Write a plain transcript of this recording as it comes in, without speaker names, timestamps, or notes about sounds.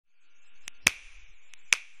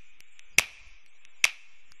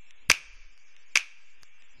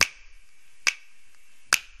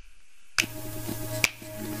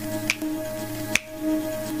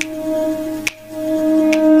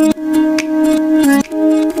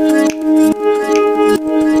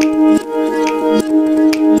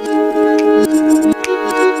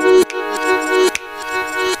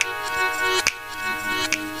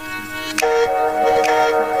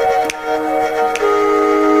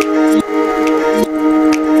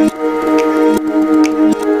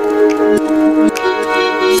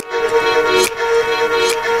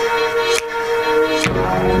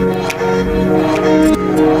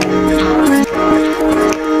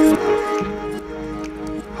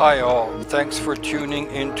Hi all, thanks for tuning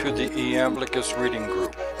into the Iamblichus reading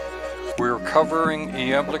group. We're covering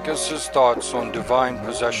Iamblichus's thoughts on divine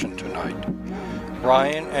possession tonight.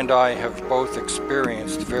 Ryan and I have both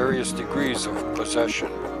experienced various degrees of possession.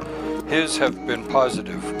 His have been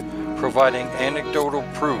positive, providing anecdotal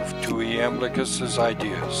proof to Iamblichus's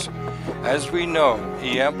ideas. As we know,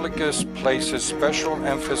 Iamblichus places special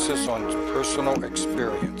emphasis on personal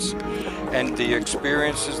experience, and the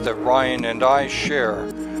experiences that Ryan and I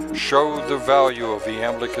share show the value of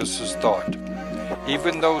Iamblichus's thought.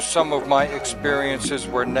 Even though some of my experiences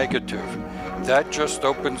were negative, that just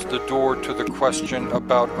opens the door to the question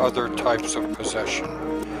about other types of possession.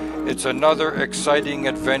 It's another exciting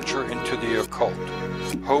adventure into the occult.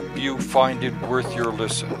 Hope you find it worth your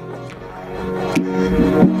listen.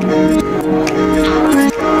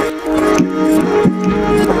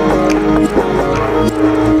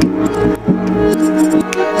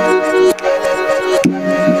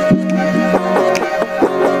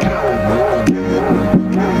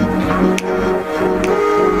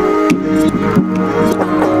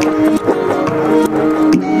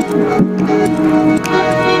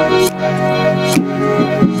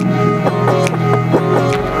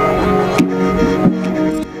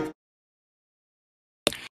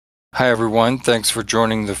 Hi everyone, thanks for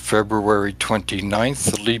joining the February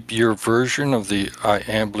 29th leap year version of the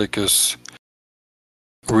Iamblichus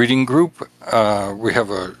reading group. We have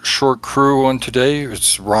a short crew on today.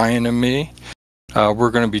 It's Ryan and me. We're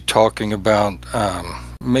going to be talking about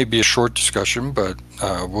maybe a short discussion, but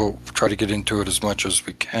we'll try to get into it as much as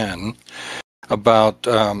we can, about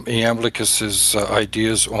Iamblichus's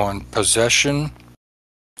ideas on possession,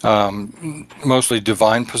 mostly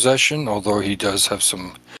divine possession, although he does have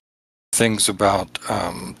some things about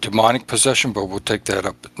demonic possession, but we'll take that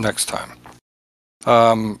up next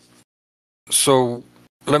time. So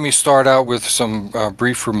let me start out with some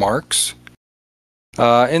brief remarks.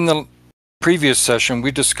 In the previous session,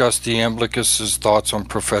 we discussed Iamblichus's thoughts on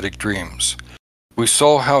prophetic dreams. We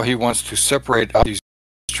saw how he wants to separate out these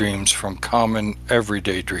dreams from common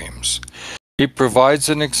everyday dreams. He provides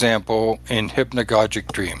an example in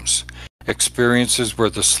hypnagogic dreams, experiences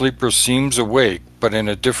where the sleeper seems awake but in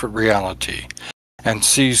a different reality, and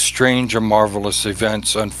sees strange and marvelous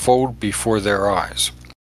events unfold before their eyes.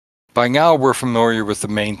 By now we're familiar with the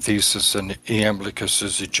main thesis in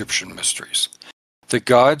Iamblichus's Egyptian mysteries. The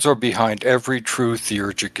gods are behind every true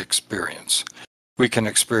theurgic experience. We can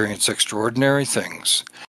experience extraordinary things,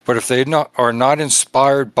 but if they are not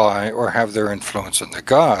inspired by or have their influence in the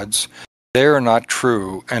gods, they are not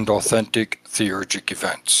true and authentic theurgic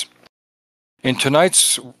events. In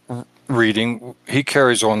tonight's reading, he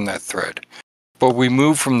carries on that thread, but we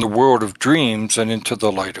move from the world of dreams and into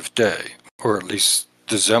the light of day, or at least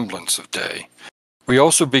the semblance of day. We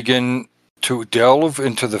also begin to delve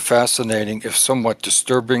into the fascinating, if somewhat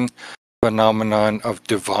disturbing, phenomenon of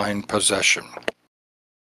divine possession.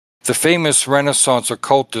 The famous Renaissance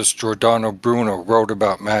occultist Giordano Bruno wrote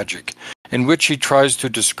about magic, in which he tries to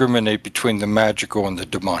discriminate between the magical and the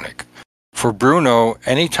demonic. For Bruno,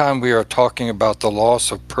 anytime we are talking about the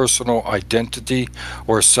loss of personal identity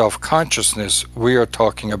or self-consciousness, we are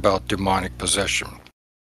talking about demonic possession.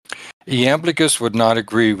 Iamblichus would not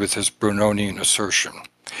agree with this Brunonian assertion.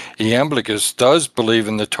 Iamblichus does believe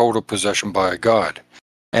in the total possession by a god,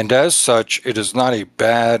 and as such, it is not a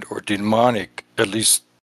bad or demonic, at least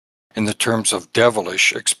in the terms of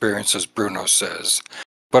devilish experience, as Bruno says,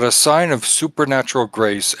 but a sign of supernatural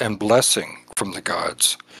grace and blessing from the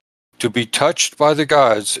gods. To be touched by the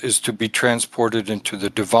gods is to be transported into the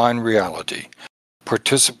divine reality,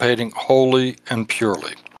 participating wholly and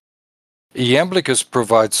purely. Iamblichus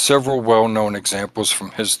provides several well-known examples from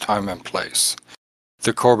his time and place.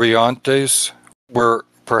 The Corbyantes were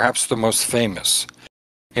perhaps the most famous.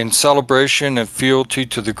 In celebration and fealty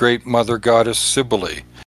to the great mother goddess Cybele,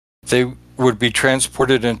 they would be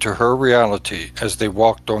transported into her reality as they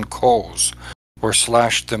walked on coals or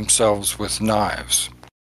slashed themselves with knives.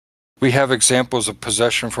 We have examples of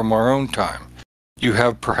possession from our own time. You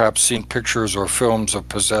have perhaps seen pictures or films of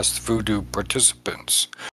possessed voodoo participants,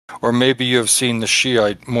 or maybe you have seen the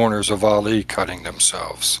Shiite mourners of Ali cutting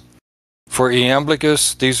themselves. For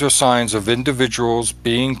Iamblichus, these are signs of individuals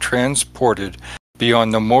being transported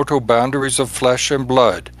beyond the mortal boundaries of flesh and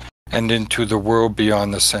blood and into the world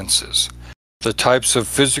beyond the senses. The types of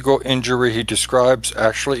physical injury he describes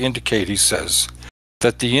actually indicate, he says,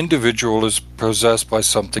 that the individual is possessed by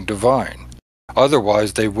something divine.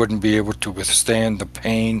 Otherwise, they wouldn't be able to withstand the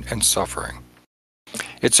pain and suffering.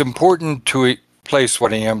 It's important to place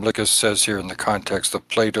what Iamblichus says here in the context of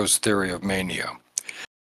Plato's theory of mania.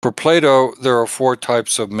 For Plato, there are four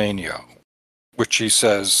types of mania, which he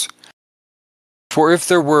says, "For if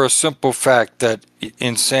there were a simple fact that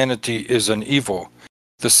insanity is an evil,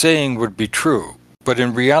 the saying would be true, but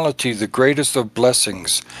in reality the greatest of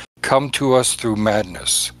blessings come to us through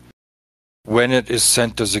madness, when it is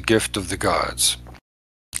sent as a gift of the gods."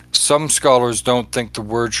 Some scholars don't think the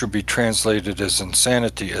word should be translated as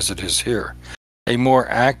insanity as it is here. A more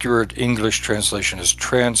accurate English translation is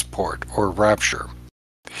transport or rapture.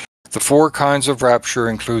 The four kinds of rapture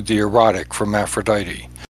include the erotic from Aphrodite,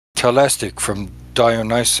 telestic from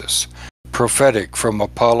Dionysus, prophetic from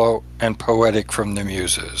Apollo, and poetic from the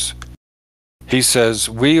Muses. He says,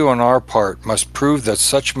 "We on our part must prove that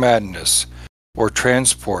such madness or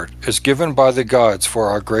transport is given by the gods for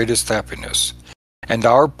our greatest happiness, and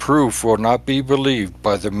our proof will not be believed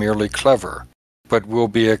by the merely clever, but will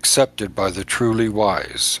be accepted by the truly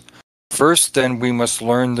wise. First then we must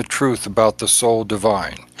learn the truth about the soul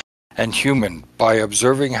divine and human by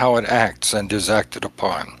observing how it acts and is acted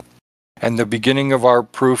upon. And the beginning of our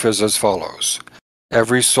proof is as follows.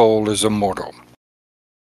 Every soul is immortal."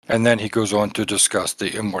 And then he goes on to discuss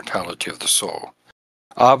the immortality of the soul.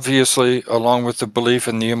 Obviously, along with the belief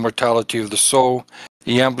in the immortality of the soul,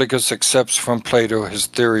 Iamblichus accepts from Plato his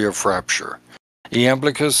theory of rapture.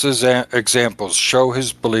 Iamblichus's examples show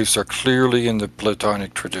his beliefs are clearly in the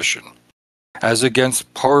Platonic tradition. As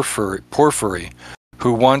against Porphyry,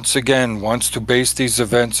 who once again wants to base these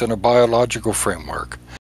events in a biological framework,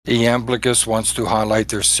 Iamblichus wants to highlight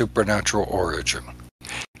their supernatural origin.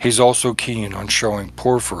 He's also keen on showing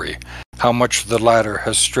Porphyry how much the latter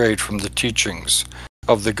has strayed from the teachings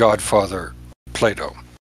of the godfather Plato.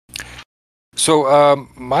 So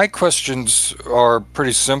my questions are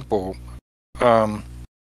pretty simple.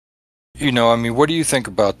 What do you think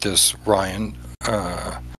about this, Ryan?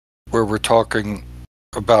 Where we're talking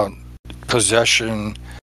about possession,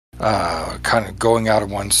 kind of going out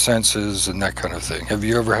of one's senses and that kind of thing. Have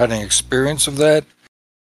you ever had any experience of that?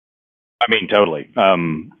 I mean, totally.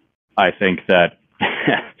 I think that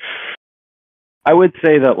I would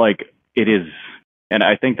say that it is, and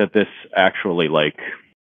I think that this actually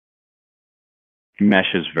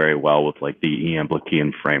meshes very well with the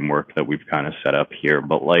Iamblician framework that we've kind of set up here.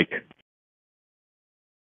 But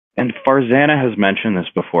and Farzana has mentioned this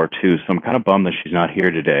before too, so I'm kind of bummed that she's not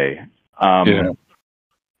here today. Yeah.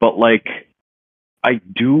 But I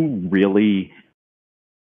do really,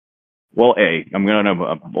 well,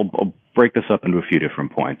 I'll break this up into a few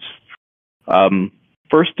different points.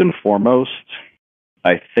 First and foremost,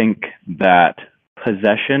 I think that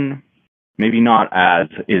possession, maybe not as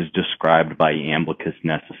is described by Iamblichus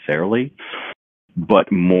necessarily,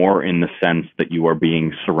 but more in the sense that you are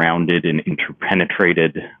being surrounded and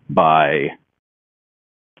interpenetrated by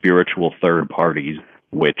spiritual third parties,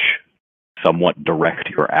 which somewhat direct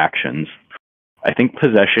your actions. I think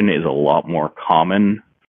possession is a lot more common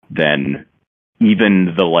than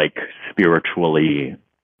even the spiritually,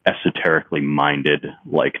 esoterically minded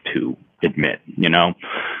to admit,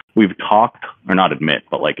 We've talked, or not admit,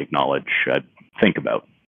 but acknowledge, think about.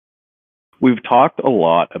 We've talked a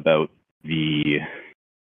lot about the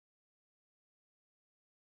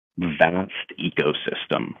vast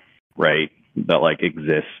ecosystem, right, that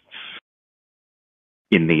exists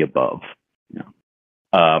in the above.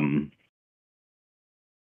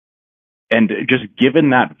 And just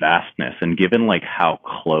given that vastness and given how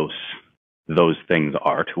close those things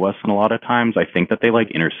are to us, and a lot of times I think that they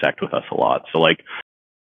intersect with us a lot. So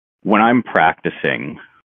when I'm practicing,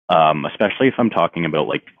 especially if I'm talking about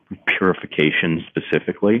purification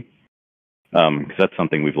specifically, because that's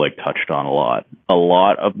something we've touched on a lot. A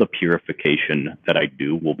lot of the purification that I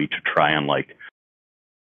do will be to try and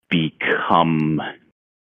become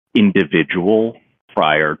individual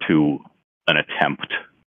prior to an attempt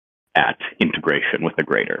at integration with the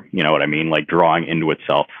greater. You know what I mean? Drawing into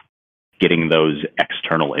itself, getting those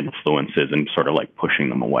external influences and sort of pushing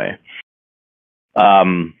them away.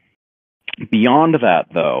 Beyond that,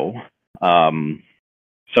 though, and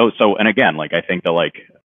again, I think that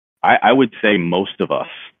I would say most of us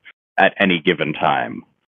at any given time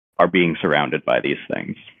are being surrounded by these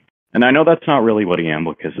things. And I know that's not really what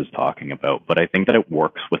Iamblichus is talking about, but I think that it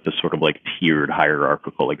works with the sort of tiered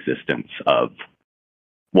hierarchical existence of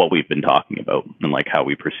what we've been talking about and how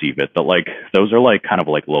we perceive it. But those are kind of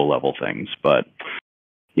low level things. But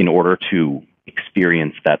in order to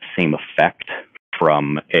experience that same effect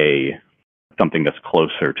from something that's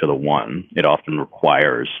closer to the one, it often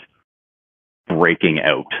requires breaking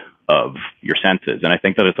out of your senses. And I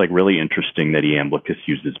think that it's really interesting that Iamblichus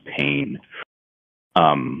uses pain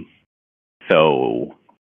so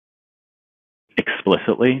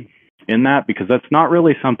explicitly in that, because that's not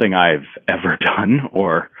really something I've ever done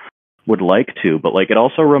or would like to, but like it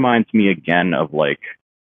also reminds me again of like,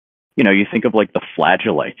 you know, you think of like the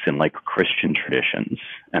flagellates in like Christian traditions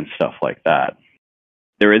and stuff like that.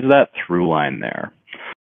 There is that through line there.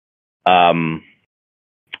 I'm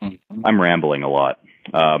rambling a lot.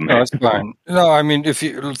 No, that's fine. No, I mean, if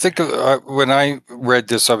you think of when I read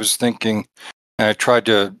this, I was thinking, and I tried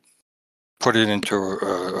to put it into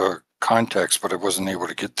a context, but I wasn't able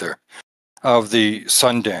to get there. Of the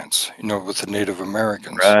Sundance, you know, with the Native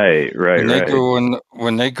Americans. Right.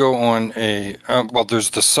 When they go on a well, there's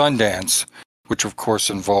the Sundance, which of course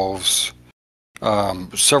involves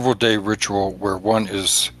several day ritual where one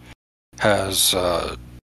is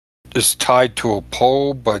tied to a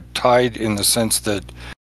pole, but tied in the sense that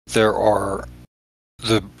there are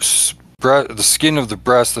the skin of the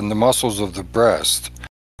breast and the muscles of the breast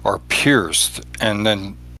are pierced, and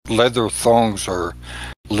then leather thongs are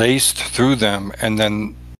laced through them, and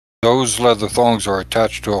then those leather thongs are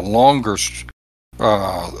attached to a longer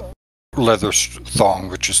leather thong,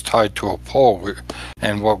 which is tied to a pole.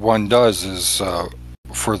 And what one does is,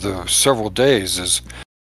 for the several days, is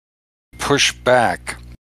push back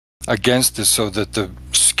against it so that the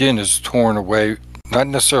skin is torn away, not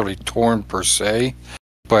necessarily torn per se,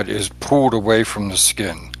 but is pulled away from the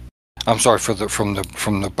skin. I'm sorry, from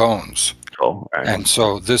the bones. Oh, right. And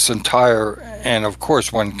so this entire, and of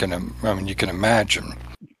course one can, I mean, you can imagine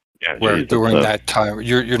where during that time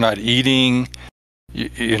you're not eating,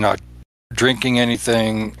 you're not drinking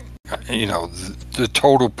anything, you know, the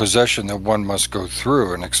total possession that one must go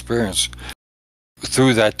through and experience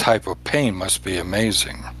through that type of pain must be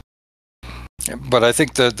amazing. But I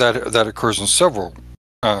think that occurs in several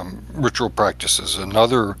ritual practices.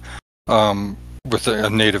 Another with the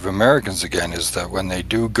Native Americans again is that when they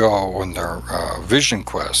do go on their vision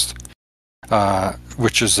quest,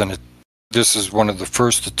 which is this is one of the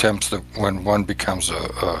first attempts that when one becomes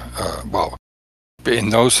well, in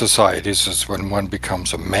those societies is when one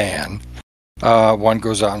becomes a man. One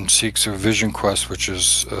goes out and seeks a vision quest, which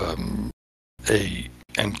is a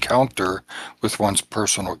encounter with one's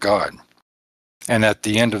personal God. And at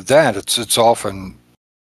the end of that, it's often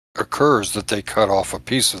occurs that they cut off a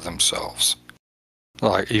piece of themselves,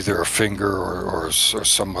 like either a finger or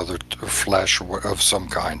some other flesh of some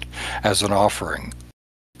kind, as an offering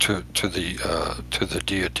to the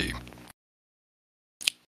deity.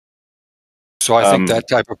 So I think that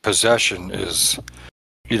type of possession is,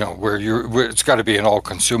 you know, where it's got to be an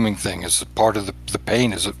all-consuming thing. Is part of the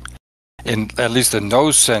pain is, at least in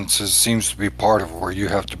those senses, seems to be part of where you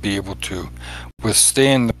have to be able to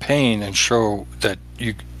withstand the pain and show that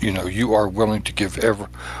you know you are willing to give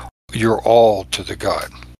your all to the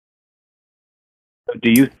God.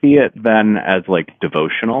 Do you see it then as like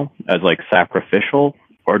devotional, as like sacrificial,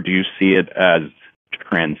 or do you see it as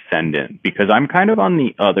transcendent? Because I'm kind of on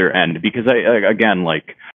the other end, because again,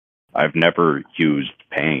 like, I've never used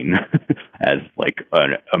pain as like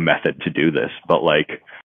a method to do this, but like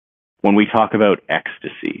when we talk about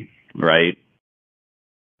ecstasy, right?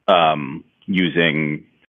 Using,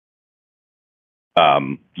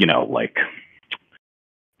 you know, like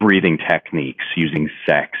breathing techniques, using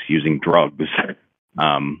sex, using drugs,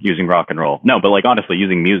 using rock and roll. No, but like honestly,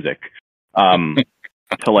 using music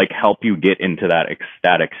to like help you get into that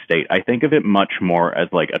ecstatic state. I think of it much more as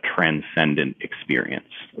like a transcendent experience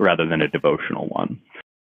rather than a devotional one.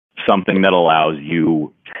 Something that allows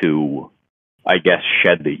you to, I guess,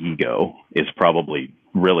 shed the ego is probably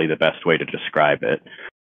really the best way to describe it,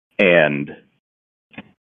 and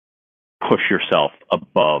push yourself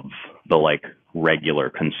above the like regular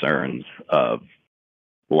concerns of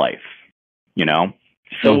life, you know?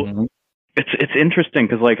 So it's interesting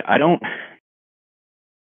because like I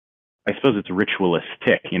suppose it's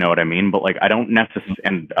ritualistic, you know what I mean? But like I don't necessarily,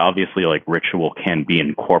 and obviously like ritual can be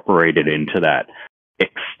incorporated into that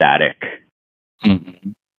ecstatic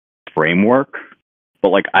framework, but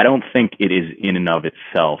like I don't think it is in and of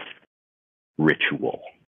itself ritual.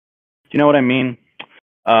 Do you know what I mean?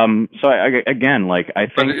 So again, like I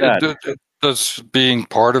think does being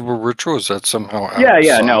part of a ritual, is that somehow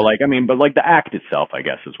yeah, no, like I mean, but like the act itself, I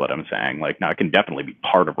guess, is what I'm saying. Like now, it can definitely be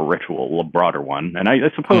part of a ritual, a broader one, and I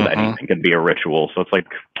suppose anything can be a ritual. So it's like,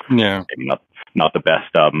 yeah, maybe not the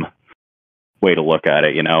best way to look at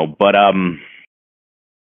it, you know. But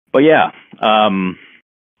yeah,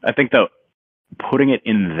 I think that putting it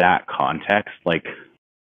in that context, like,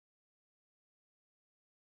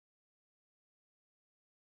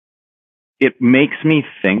 it makes me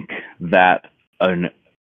think that an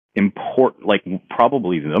important, like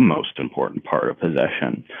probably the most important part of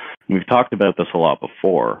possession, we've talked about this a lot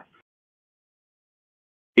before,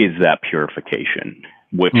 is that purification,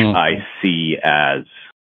 which I see as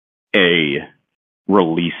a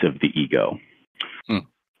release of the ego. You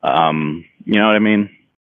know what I mean?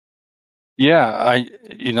 Yeah, I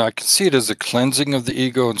can see it as a cleansing of the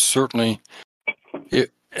ego, and certainly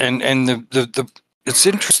it's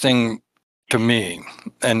interesting to me,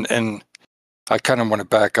 and I kind of want to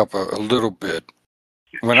back up a little bit.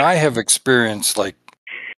 When I have experienced like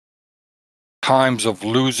times of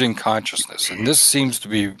losing consciousness, and this seems to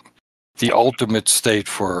be the ultimate state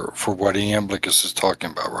for what Iamblichus is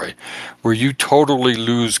talking about, right? Where you totally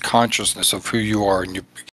lose consciousness of who you are, and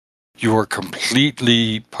you are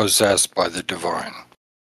completely possessed by the divine.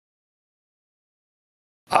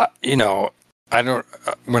 I don't.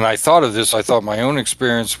 When I thought of this, I thought my own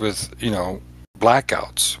experience with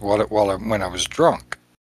blackouts when I was drunk.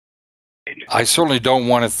 I certainly don't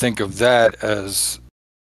want to think of that as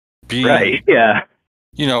being right. Yeah.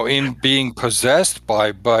 In being possessed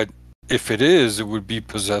by, but if it is, it would be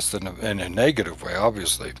possessed in a negative way,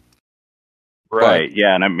 obviously. Right. But,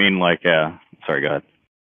 yeah, and I mean, like, sorry, go ahead.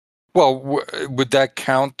 Well, would that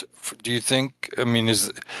count? Do you think? I mean, is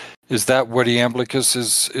that what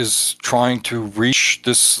Iamblichus is trying to reach,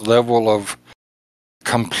 this level of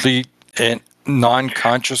complete and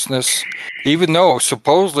non-consciousness? Even though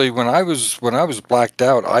supposedly when I was blacked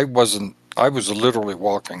out, I was literally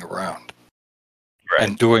walking around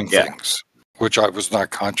and doing things which I was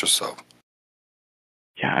not conscious of.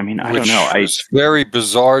 Yeah, I mean, I don't know. It's very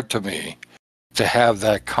bizarre to me to have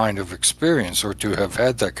that kind of experience, or to have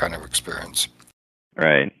had that kind of experience.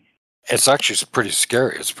 Right. It's actually pretty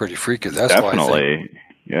scary. It's pretty freaky. That's definitely. Why I think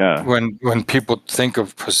yeah. When people think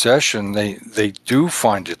of possession, they do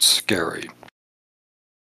find it scary.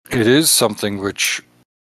 It is something which,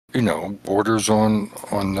 borders on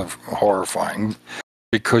the horrifying,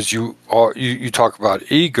 because you talk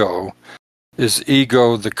about ego. Is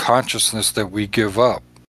ego the consciousness that we give up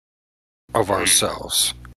of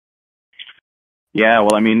ourselves? Yeah,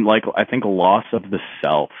 well, I mean, like, I think loss of the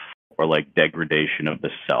self, or like degradation of the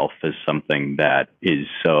self, is something that is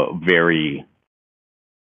so very,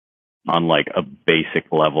 on like a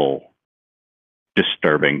basic level,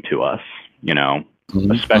 disturbing to us,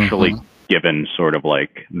 especially given sort of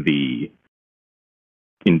like the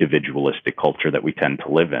individualistic culture that we tend to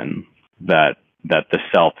live in, that the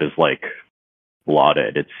self is like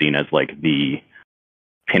lauded. It's seen as like the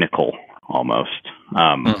pinnacle almost.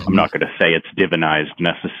 I'm not going to say it's divinized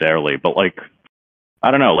necessarily, but like, I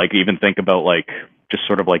don't know, like even think about like just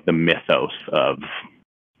sort of like the mythos of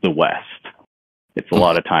the West. It's a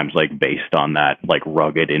lot of times like based on that like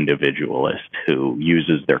rugged individualist who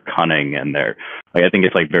uses their cunning and their, like, I think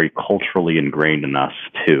it's like very culturally ingrained in us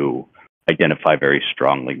to identify very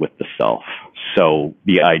strongly with the self. So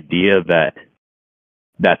the idea that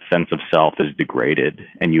that sense of self is degraded,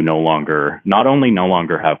 and you not only no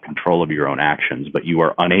longer have control of your own actions, but you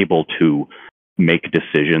are unable to make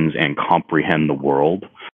decisions and comprehend the world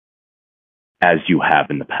as you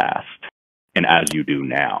have in the past and as you do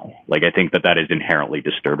now. Like, I think that is inherently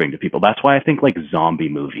disturbing to people. That's why I think like zombie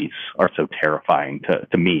movies are so terrifying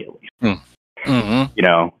to me, at least.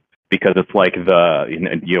 Because it's like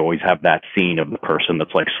you always have that scene of the person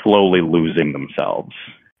that's like slowly losing themselves,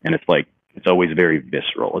 and it's like, it's always very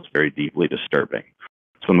visceral. It's very deeply disturbing.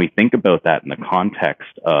 So when we think about that in the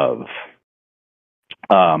context of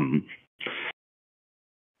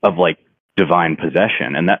like divine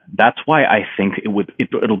possession, and that's why I think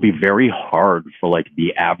it'll be very hard for like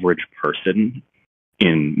the average person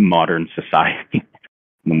in modern society,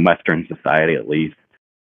 in Western society at least,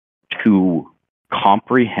 to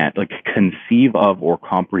comprehend, like conceive of or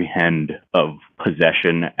comprehend of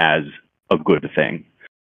possession as a good thing.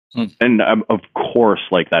 And of course,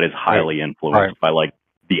 like that is highly influenced by like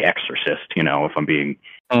The Exorcist, if I'm being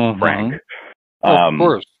frank. Of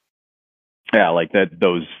course. Yeah, like that.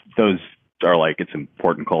 Those are like, it's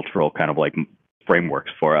important cultural kind of like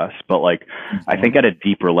frameworks for us. But like, I think at a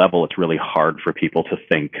deeper level, it's really hard for people to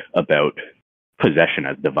think about possession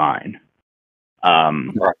as divine.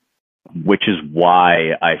 Which is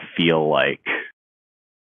why I feel like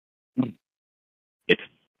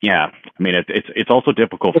I mean, it's also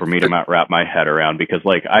difficult for me to wrap my head around, because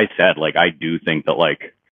like I said, like I do think that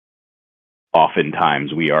like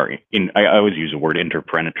oftentimes we are I always use the word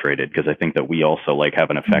interpenetrated, because I think that we also like have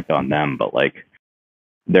an effect on them, but like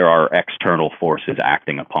there are external forces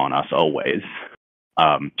acting upon us always,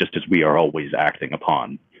 just as we are always acting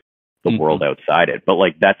upon the world outside it. But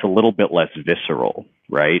like that's a little bit less visceral,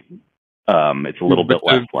 right? It's a little bit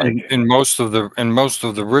less like in most of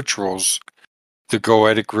the rituals, the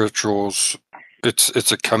goetic rituals,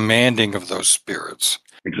 it's a commanding of those spirits.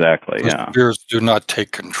 Exactly. Those spirits do not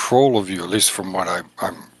take control of you, at least from what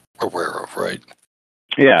I'm aware of, right?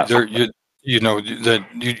 Yeah. You know that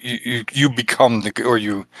you become or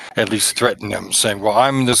you at least threaten them, saying, "Well,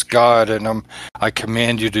 I'm this god, and I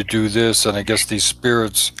command you to do this." And I guess these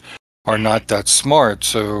spirits are not that smart.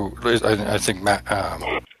 So I think Matt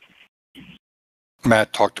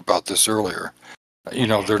talked about this earlier. You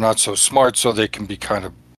know, they're not so smart, so they can be kind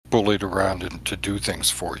of bullied around and to do things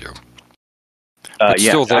for you. But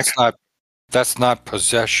still, that's not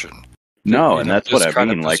possession. No, and that's what I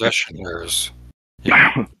mean. Like possession there is.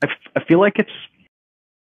 Yeah. I feel like it's,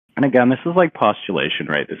 and again, this is like postulation,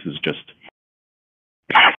 right? This is just,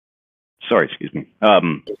 sorry, excuse me.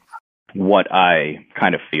 What I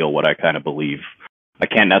kind of feel, what I kind of believe. I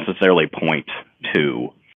can't necessarily point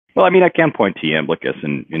to, well, I mean, I can point to Iamblichus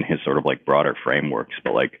in his sort of like broader frameworks,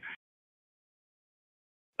 but like,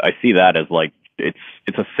 I see that as like,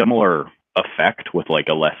 it's a similar effect with like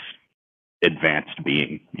a less advanced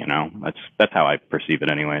being, you know? That's how I perceive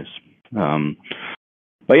it anyways.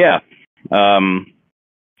 But yeah,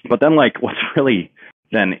 but then like what's really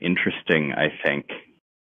then interesting, I think,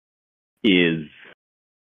 is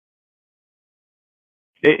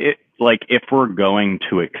it like if we're going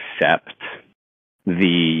to accept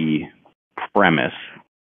the premise,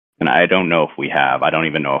 and I don't know if we have, I don't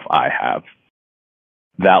even know if I have,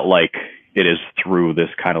 that like it is through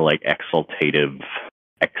this kind of like exaltative,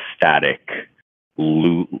 ecstatic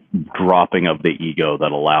dropping of the ego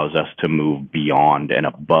that allows us to move beyond and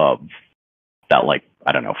above that, like,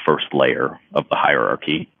 I don't know, first layer of the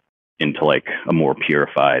hierarchy into like a more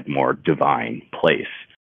purified, more divine place.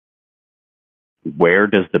 Where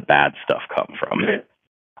does the bad stuff come from?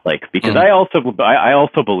 Like, because I also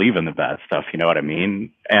believe in the bad stuff, you know what I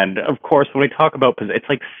mean? And of course, when we talk about, it's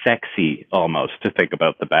like sexy almost to think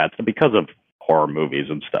about the bad stuff because of horror movies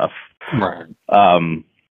and stuff. Right.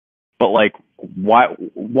 But like,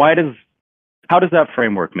 how does that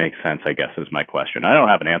framework make sense, I guess, is my question. I don't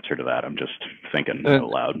have an answer to that. I'm just thinking out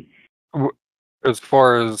loud. As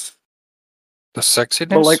far as the sexiness?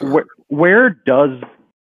 But like, where does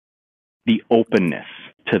the openness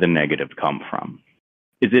to the negative come from?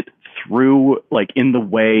 Is it through, like, in the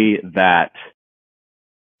way that...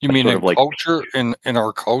 You mean in like, culture, in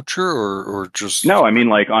our culture, or just... No, I mean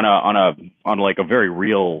like on like a very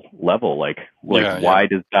real level, like why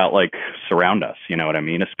does that like surround us? You know what I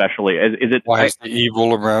mean? Especially, is it... Why is the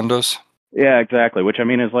evil around us? Yeah, exactly. Which I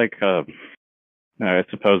mean is like, I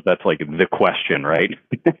suppose that's like the question, right?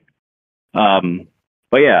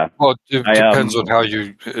 But yeah. Well, it depends on how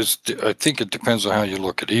you... I think it depends on how you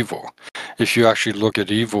look at evil. If you actually look at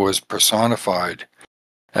evil as personified,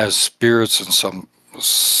 as spirits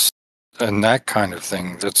and that kind of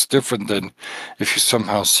thing, that's different than if you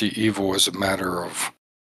somehow see evil as a matter of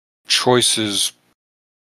choices,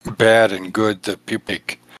 bad and good, that people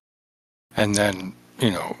make, and then, you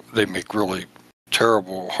know, they make really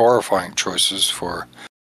terrible, horrifying choices for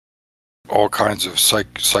all kinds of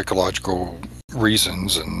psychological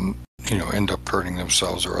reasons, and, you know, end up hurting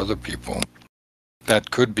themselves or other people.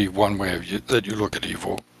 That could be one way that you look at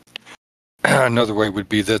evil. Another way would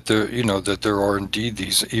be that there are indeed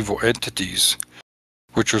these evil entities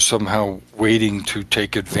which are somehow waiting to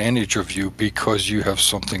take advantage of you because you have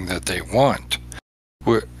something that they want.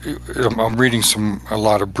 I'm reading a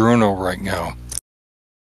lot of Bruno right now,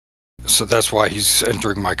 so that's why he's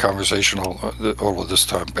entering my conversation all of this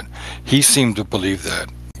time. But he seemed to believe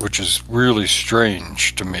that, which is really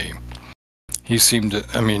strange to me. He seemed to,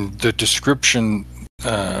 I mean, the description,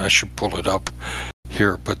 I should pull it up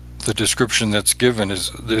here, but the description that's given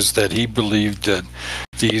is that he believed that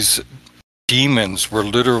these demons were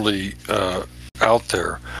literally out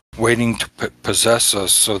there waiting to possess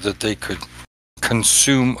us so that they could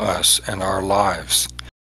consume us and our lives.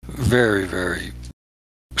 Very, very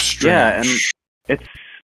strange. Yeah, and it's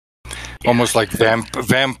almost like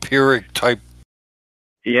vampiric type.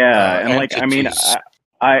 Yeah, and like, entities.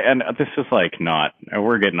 I mean, and this is like not,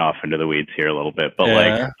 we're getting off into the weeds here a little bit, but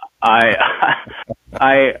like,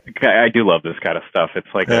 I do love this kind of stuff.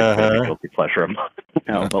 It's like a guilty pleasure, you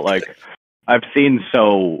know, but like, I've seen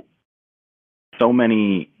so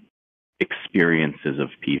many experiences of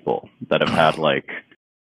people that have had like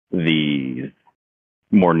the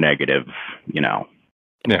more negative, you know,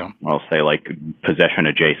 I'll say like possession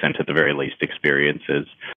adjacent at the very least experiences,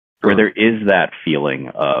 where there is that feeling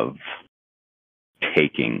of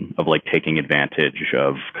taking advantage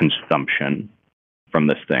of consumption from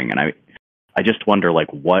this thing. And I just wonder, like,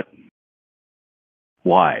 why?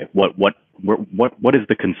 What is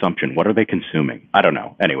the consumption? What are they consuming? I don't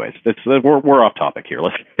know. Anyways, we're off topic here.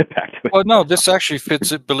 Let's get back to it. Well, no, this actually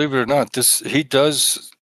fits it. Believe it or not,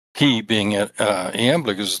 he being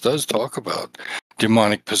Iamblichus does talk about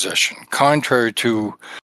demonic possession, contrary to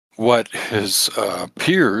what his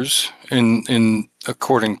peers,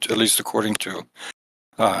 according to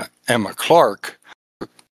Emma Clark,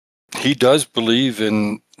 he does believe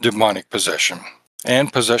in demonic possession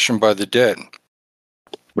and possession by the dead.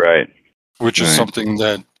 Right. Which is something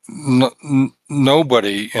that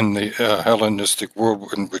nobody in the Hellenistic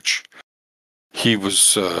world in which he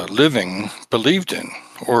was living believed in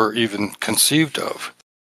or even conceived of.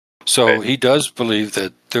 So he does believe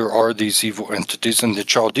that there are these evil entities, and the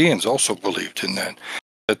Chaldeans also believed in that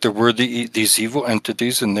there were these evil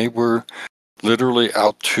entities, and they were literally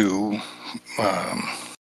out to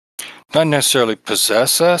not necessarily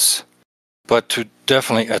possess us, but to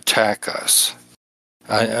definitely attack us.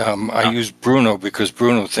 I use Bruno because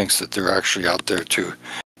Bruno thinks that they're actually out there to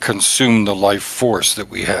consume the life force that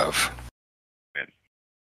we have.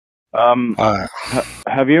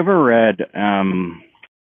 Have you ever read,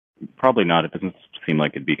 probably not, it doesn't seem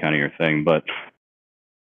like it'd be kind of your thing, but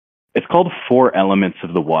it's called Four Elements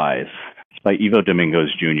of the Wise. It's by Ivo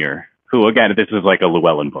Domingos Jr., who, again, this is like a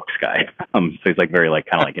Llewellyn Books guy. So he's like very like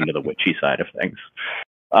kind of like into the witchy side of things.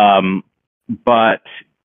 But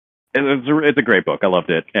it's a great book. I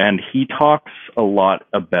loved it. And he talks a lot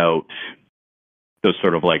about those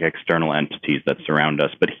sort of like external entities that surround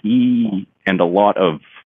us. But he and a lot of,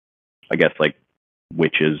 I guess, like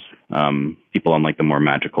witches, people on like the more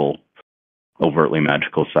magical, overtly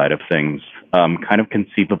magical side of things, kind of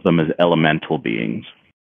conceive of them as elemental beings.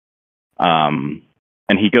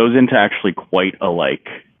 And he goes into actually quite a like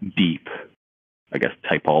deep, I guess,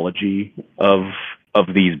 typology of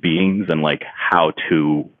these beings and like how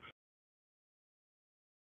to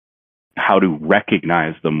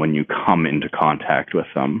recognize them when you come into contact with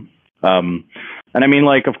them. And I mean,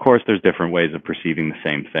 like, of course, there's different ways of perceiving the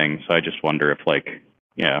same thing. So I just wonder if, like,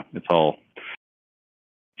 yeah, it's all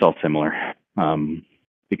similar.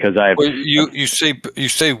 Because you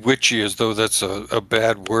say witchy as though that's a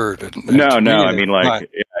bad word. No, I mean, like,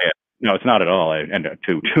 no, it's not at all. And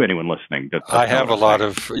to anyone listening, I have a lot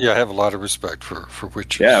of respect for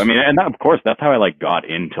witches. Yeah, I mean, and that, of course, that's how I like got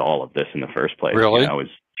into all of this in the first place. Really? You know, was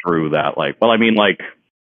through that, like, well, I mean, like,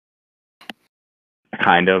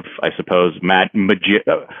 kind of, I suppose, I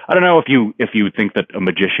don't know if you think that a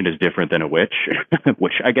magician is different than a witch,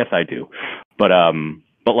 which I guess I do, but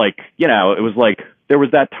like, you know, it was like there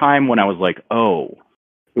was that time when I was like, oh,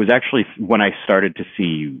 it was actually when I started to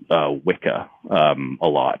see Wicca a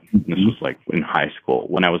lot. This was like in high school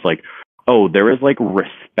when I was like, oh, there is like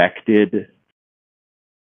respected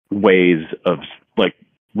ways of like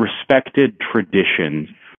respected traditions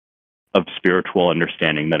of spiritual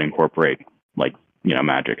understanding that incorporate like, you know,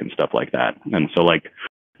 magic and stuff like that. And so like,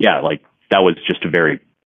 yeah, like that was just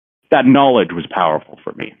that knowledge was powerful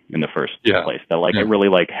for me in the first place. That like, it really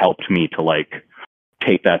like helped me to like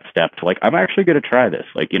take that step to like, I'm actually going to try this.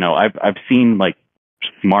 Like, you know, I've seen like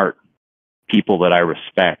smart people that I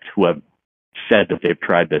respect who have said that they've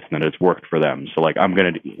tried this and that it's worked for them. So like, I'm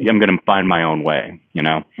going to find my own way, you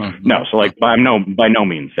know? Mm-hmm. No. So like, by no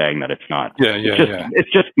means saying that it's not,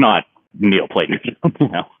 it's just not Neoplatonism, you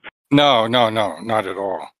know? No, not at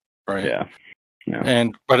all. Right. Yeah.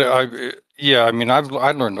 But I mean, I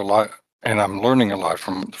learned a lot, and I'm learning a lot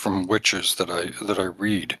from witches that I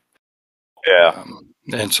read. Yeah.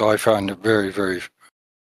 And so I find it very, very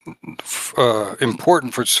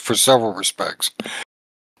important for several respects.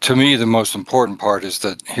 To me, the most important part is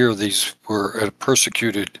that here these were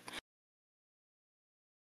persecuted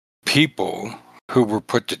people who were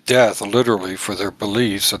put to death literally for their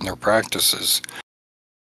beliefs and their practices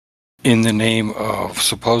in the name of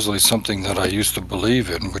supposedly something that I used to believe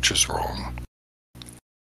in, which is wrong.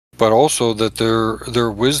 But also that their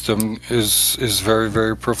wisdom is very,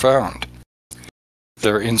 very profound.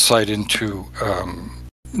 Their insight into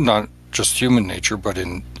not just human nature, but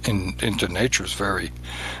into nature is very,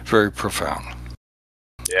 very profound.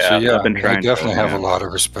 Yeah, so, yeah, I definitely have a lot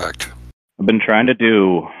of respect. I've been trying to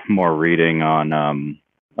do more reading on,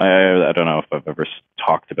 I don't know if I've ever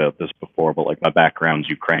talked about this before, but like my background's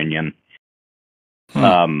Ukrainian.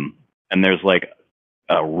 And there's like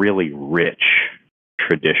a really rich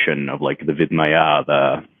tradition of like the Vidnaya,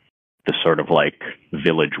 the sort of like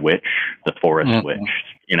village witch, the forest witch,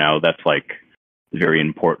 you know, that's like very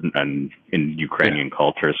important and in Ukrainian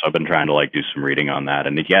culture. So I've been trying to like do some reading on that.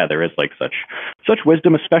 And yeah, there is like such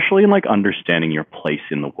wisdom, especially in like understanding your place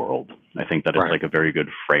in the world. I think that is like a very good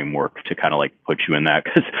framework to kind of like put you in that.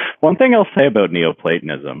 Because one thing I'll say about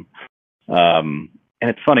Neoplatonism, and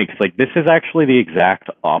it's funny because like this is actually the exact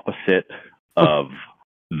opposite of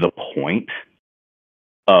the point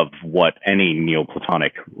of what any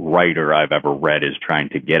Neoplatonic writer I've ever read is trying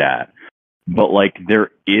to get at. But like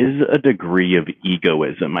there is a degree of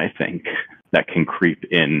egoism, I think, that can creep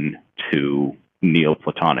into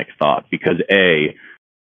Neoplatonic thought because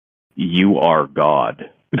you are God,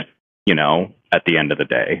 you know, at the end of the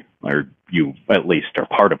day, or you at least are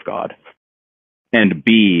part of God. And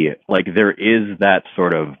B, like there is that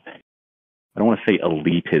sort of, I don't want to say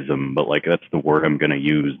elitism, but like that's the word I'm going to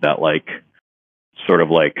use, that like sort of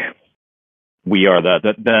like we are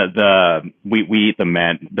we eat the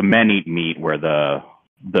men eat meat where the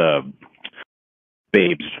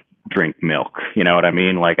babes drink milk. You know what I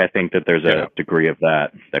mean? Like I think that there's a degree of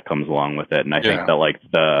that comes along with it, and I think that like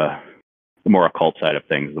the more occult side of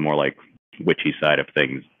things, the more like witchy side of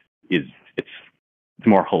things it's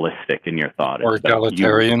more holistic in your thought. Or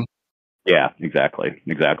egalitarian. Yeah, exactly.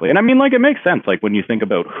 And I mean, like, it makes sense. Like when you think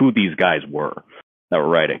about who these guys were that were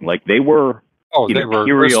writing, like they were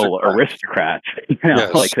imperial aristocrats. You know?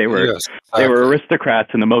 Yes, like they were exactly. They were aristocrats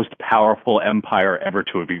in the most powerful empire ever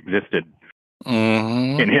to have existed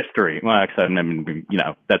in history. Well, except, I mean, you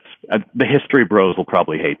know, that's the history bros will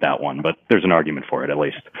probably hate that one, but there's an argument for it at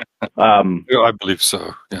least. Yeah, I believe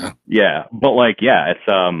so. Yeah. Yeah, but like, yeah,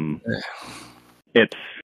 it's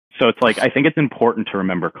so it's like I think it's important to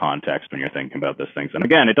remember context when you're thinking about these things. And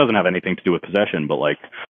again, it doesn't have anything to do with possession, but like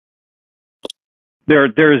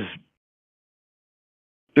there's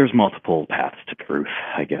multiple paths to truth,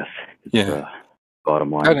 I guess. It's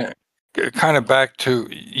bottom line. Kind of back to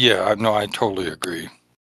I totally agree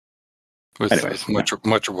with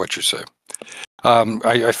much of what you say.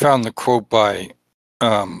 I found the quote by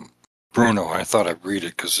Bruno. I thought I'd read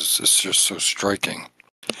it because it's just so striking.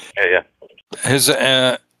 Yeah.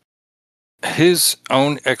 His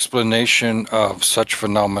own explanation of such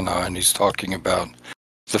phenomena, and he's talking about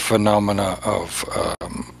the phenomena of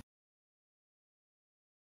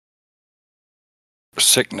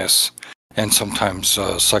sickness and sometimes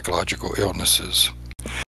psychological illnesses,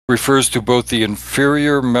 refers to both the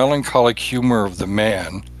inferior melancholic humor of the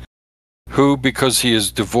man, who, because he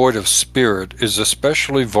is devoid of spirit, is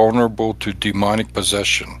especially vulnerable to demonic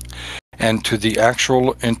possession and to the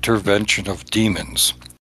actual intervention of demons.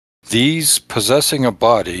 These, possessing a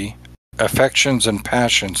body, affections and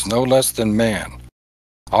passions no less than man,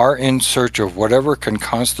 are in search of whatever can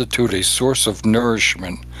constitute a source of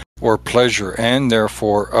nourishment or pleasure, and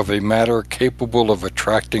therefore of a matter capable of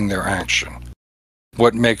attracting their action.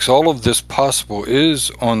 What makes all of this possible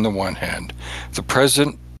is, on the one hand, the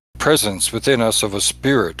presence within us of a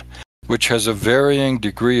spirit which has a varying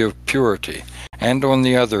degree of purity, and on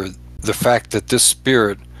the other, the fact that this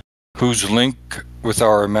spirit, whose link with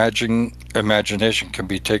our imagination can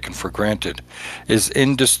be taken for granted, is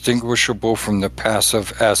indistinguishable from the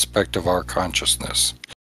passive aspect of our consciousness.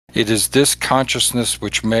 It is this consciousness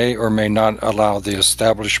which may or may not allow the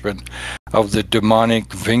establishment of the demonic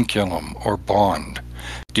vinculum or bond,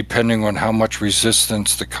 depending on how much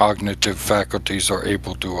resistance the cognitive faculties are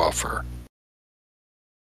able to offer.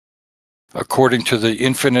 According to the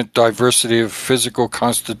infinite diversity of physical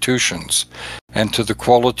constitutions, and to the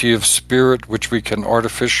quality of spirit which we can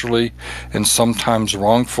artificially and sometimes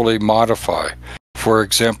wrongfully modify, for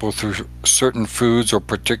example through certain foods or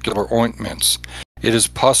particular ointments, it is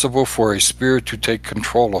possible for a spirit to take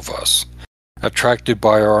control of us, attracted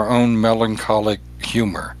by our own melancholic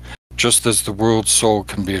humor, just as the world soul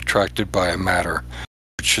can be attracted by a matter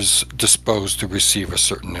which is disposed to receive a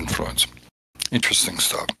certain influence. Interesting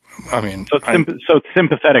stuff. I mean, so it's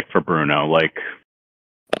sympathetic for Bruno, like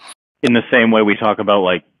in the same way we talk about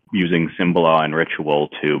like using symbol and ritual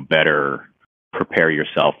to better prepare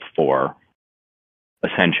yourself for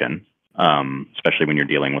ascension, especially when you're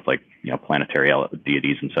dealing with like, you know, planetary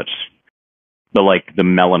deities and such. But like the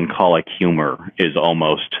melancholic humor is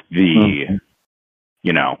almost the,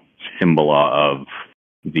 you know, symbol of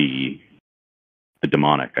the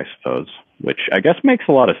demonic, I suppose, which I guess makes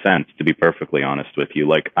a lot of sense, to be perfectly honest with you.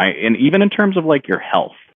 Like and even in terms of like your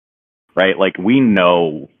health, right? Like we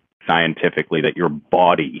know scientifically that your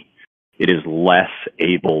body, it is less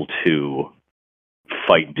able to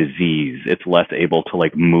fight disease. It's less able to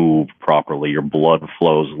like move properly. Your blood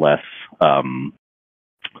flows less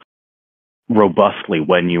robustly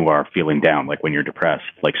when you are feeling down, like when you're depressed,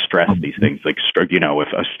 like stress, these things, like, you know, if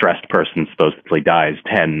a stressed person supposedly dies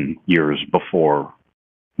 10 years before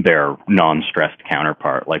their non-stressed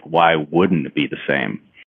counterpart, like why wouldn't it be the same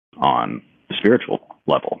on the spiritual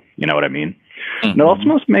level? You know what I mean? And it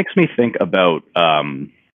also makes me think about, I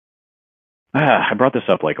brought this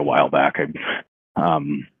up like a while back. I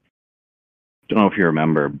don't know if you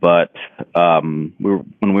remember, but when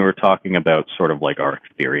we were talking about sort of like our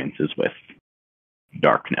experiences with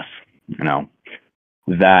darkness, you know,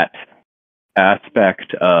 that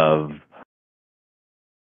aspect of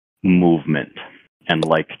movement and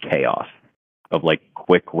like chaos, of like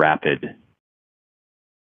quick, rapid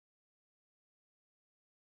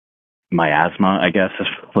miasma, I guess is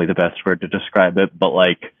probably the best word to describe it, but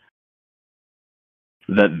like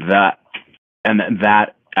that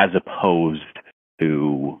as opposed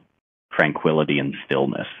to tranquility and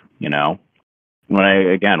stillness, you know? When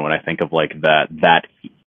I think of like that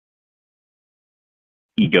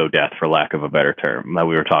ego death, for lack of a better term, that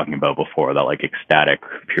we were talking about before, that like ecstatic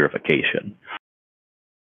purification.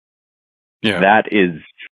 Yeah. That is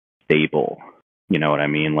stable. You know what I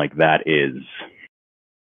mean? Like that is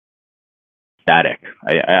static.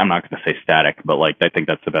 I'm not going to say static, but like I think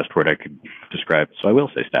that's the best word I could describe. So I will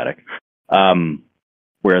say static.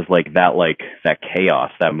 Whereas like that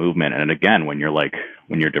chaos, that movement, and again, when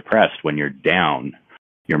you're depressed, when you're down,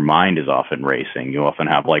 your mind is often racing. You often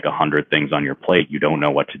have like 100 things on your plate. You don't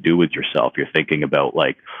know what to do with yourself. You're thinking about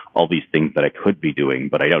like all these things that I could be doing,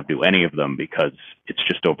 but I don't do any of them because it's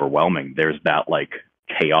just overwhelming. There's that like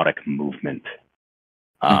chaotic movement,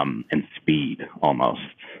 and speed almost.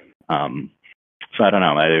 So I don't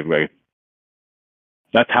know.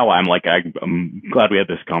 That's how I'm like, I'm glad we had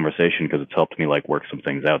this conversation because it's helped me like work some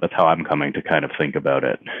things out. That's how I'm coming to kind of think about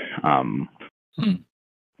it,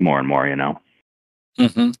 more and more, you know?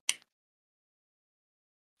 Mm-hmm.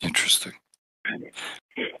 Interesting.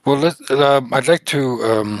 Well, I'd like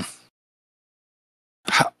to,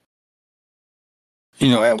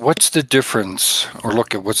 what's the difference, or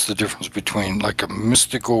look at what's the difference between like a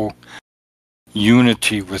mystical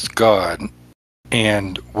unity with God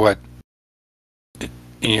and what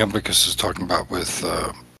Iamblichus is talking about with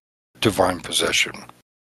divine possession.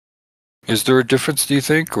 Is there a difference, do you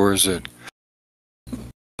think, or is it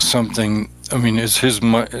something? I mean, is his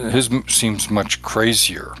seems much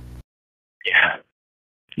crazier?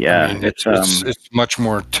 Yeah. I mean, it's much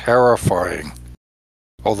more terrifying.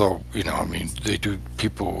 Although, I mean,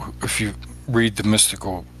 people, if you read the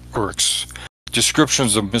mystical or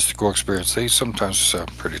descriptions of mystical experience, they sometimes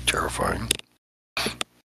sound pretty terrifying.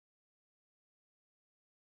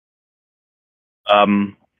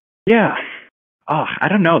 Yeah. Oh, I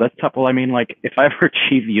don't know. That's tough. Well, I mean, like, if I ever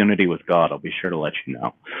achieve unity with God, I'll be sure to let you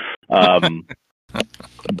know.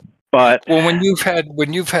 But well, when you've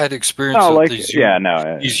had experience of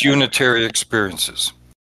these unitary experiences,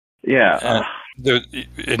 and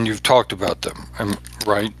you've talked about them,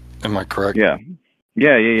 right? Am I correct? Yeah.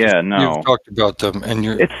 No, you've talked about them,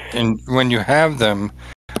 and when you have them,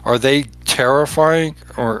 are they terrifying,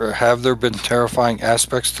 or have there been terrifying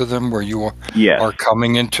aspects to them where you are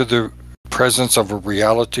coming into the presence of a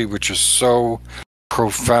reality which is so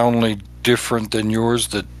profoundly different than yours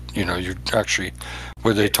that you actually,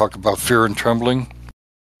 where they talk about fear and trembling?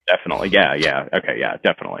 Definitely. Yeah. Okay. Yeah,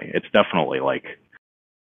 definitely. It's definitely like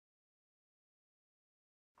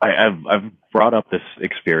I've brought up this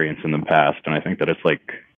experience in the past, and I think that it's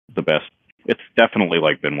like the best. It's definitely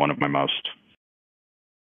like been one of my most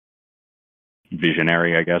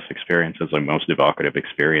visionary, I guess, experiences, like most evocative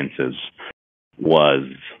experiences, was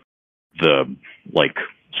the like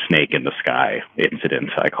snake in the sky incident,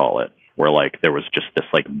 I call it, where like there was just this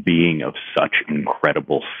like being of such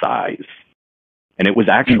incredible size. And it was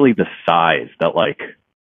actually the size that like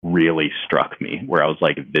really struck me, where I was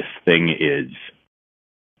like, this thing is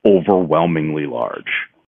overwhelmingly large.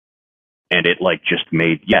 And it like just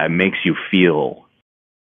it makes you feel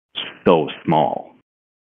so small,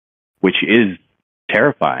 which is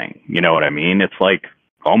terrifying. You know what I mean? It's like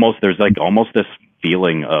there's like almost this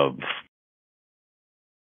feeling of,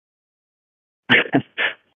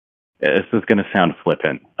 this is going to sound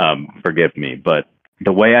flippant, forgive me, but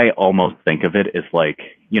the way I almost think of it is like,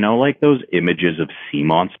 like those images of sea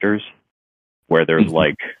monsters where there's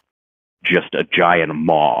like just a giant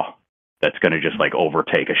maw that's going to just like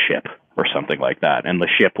overtake a ship or something like that. And the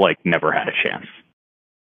ship like never had a chance.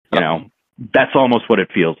 That's almost what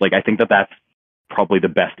it feels like. I think that that's probably the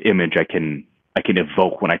best image I can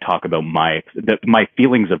evoke when I talk about my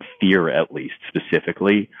feelings of fear, at least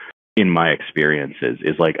specifically in my experiences,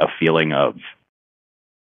 is like a feeling of,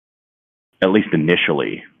 at least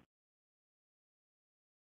initially,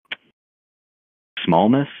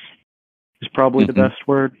 smallness is probably the best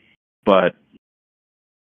word, but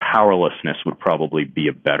powerlessness would probably be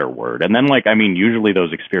a better word. And then like, I mean, usually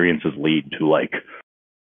those experiences lead to like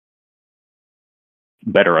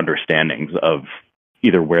better understandings of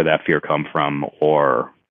either where that fear come from,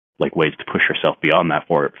 or like ways to push yourself beyond that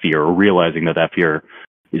fear, or realizing that fear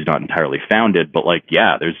is not entirely founded. But like,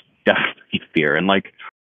 yeah, there's definitely fear. And like,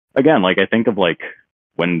 again, like I think of like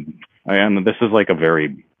and this is like a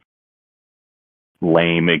very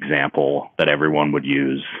lame example that everyone would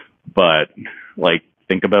use, but like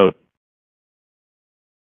think about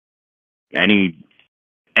any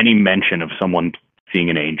mention of someone seeing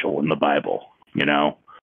an angel in the Bible, you know?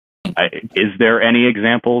 Is there any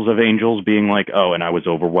examples of angels being like, oh, and I was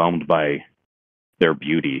overwhelmed by their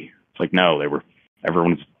beauty? It's like, no,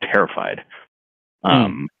 everyone's terrified.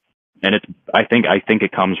 And I think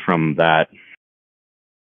it comes from that.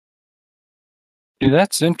 Yeah,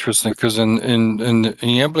 that's interesting, because in the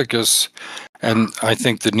Iamblichus, and I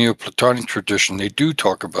think the Neoplatonic tradition, they do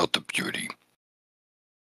talk about the beauty.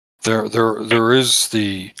 There is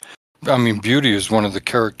beauty is one of the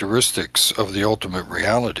characteristics of the ultimate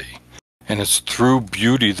reality, and it's through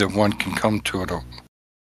beauty that one can come to it.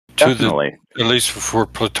 Definitely, at least for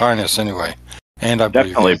Plotinus, anyway. And I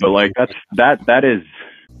believe definitely, but like that is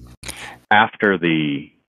after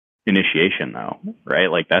the initiation, though,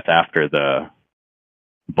 right? Like that's after the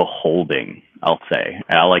beholding. I'll say,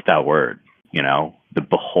 I like that word. You know, the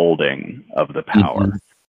beholding of the power.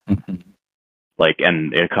 Mm-hmm. Like,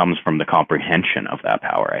 and it comes from the comprehension of that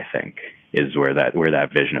power, I think, is where that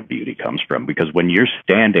vision of beauty comes from. Because when you're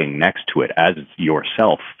standing next to it as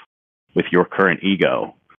yourself with your current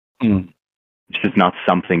ego, it's just not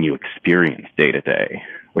something you experience day to day,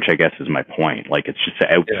 which I guess is my point. Like, it's just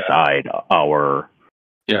outside our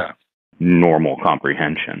normal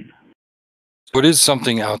comprehension. What is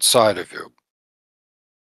something outside of you?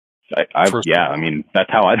 I mean, that's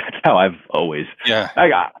how I've always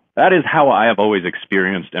that is how I have always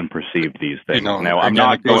experienced and perceived these things. You know, now, I'm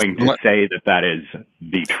not going to say that is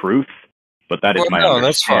the truth, but that is my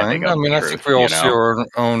understanding. That's fine. I mean, I truth, think we all see our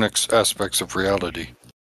own aspects of reality.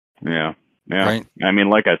 Yeah. Right? I mean,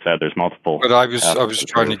 like I said, there's multiple. But I was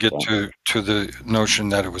trying to get to the notion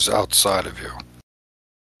that it was outside of you.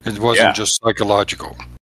 It wasn't just psychological.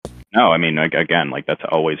 No, I mean, like, again, like that's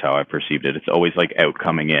always how I perceived it. It's always like out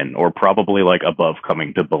coming in, or probably like above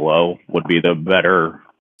coming to below would be the better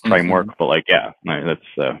framework. But like, that's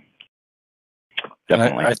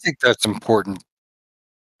definitely. I think that's important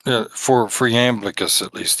for Iamblichus,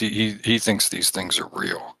 at least. He thinks these things are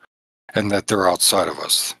real and that they're outside of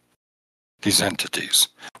us. These entities,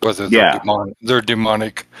 whether they're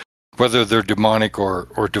demonic, whether they're demonic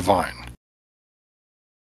or divine.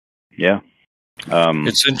 Yeah.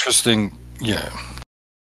 It's interesting. Yeah.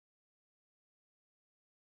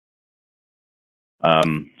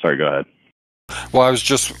 Sorry, go ahead. Well, I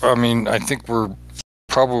think we're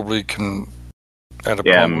probably can at a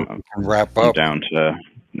point we can wrap up. I'm down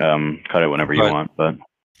to cut it whenever you want,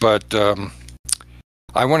 but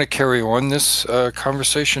I want to carry on this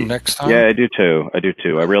conversation next time. Yeah, I do too. I'm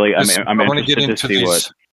interested to see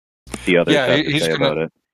what the others have to say about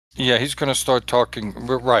it. Yeah, he's going to start talking.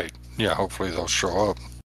 Right. Yeah, hopefully they'll show up.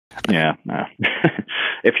 Yeah.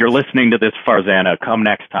 If you're listening to this, Farzana, come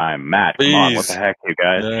next time. Matt, please. Come on. What the heck, you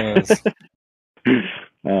guys? Yes.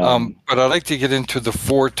 But I'd like to get into the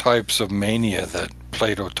 4 types of mania that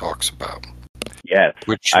Plato talks about. Yes.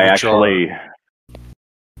 Which actually... are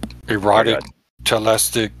erotic,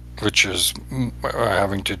 telistic, which is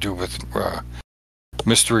having to do with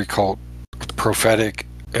mystery cult, prophetic,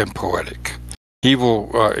 and poetic.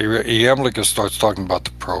 Iamblichus starts talking about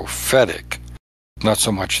the prophetic, not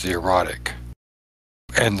so much the erotic,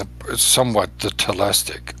 and somewhat the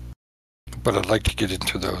telistic. But I'd like to get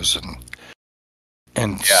into those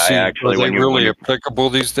and see are they really applicable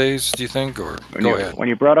these days, do you think? Or go ahead. When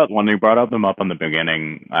you brought them up in the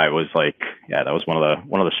beginning, I was like, that was one of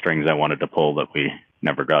the strings I wanted to pull that we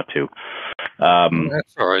never got to.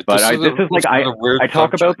 That's all right. But I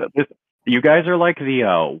talk about this. You guys are like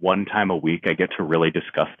the one time a week I get to really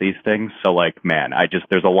discuss these things. So like, man,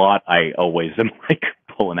 there's a lot I always am like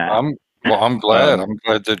pulling at. I'm glad. I'm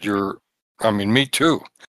glad that you're. I mean, me too.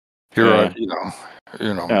 Here, you know.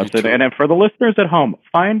 And for the listeners at home,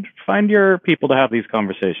 find your people to have these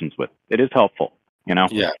conversations with. It is helpful, you know.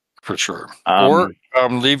 Yeah, for sure. Or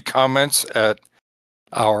leave comments at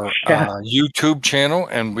our YouTube channel,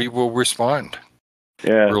 and we will respond.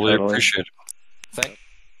 Yeah, really appreciate it. Thank you.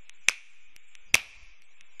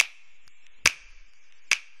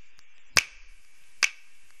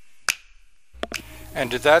 And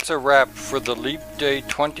that's a wrap for the Leap Day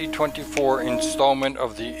 2024 installment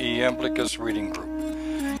of the Iamblichus Reading Group.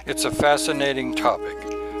 It's a fascinating topic,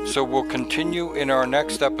 so we'll continue in our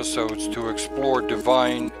next episodes to explore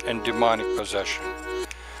divine and demonic possession.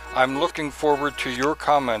 I'm looking forward to your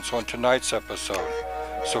comments on tonight's episode,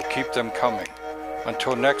 so keep them coming.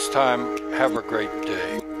 Until next time, have a great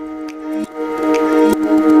day.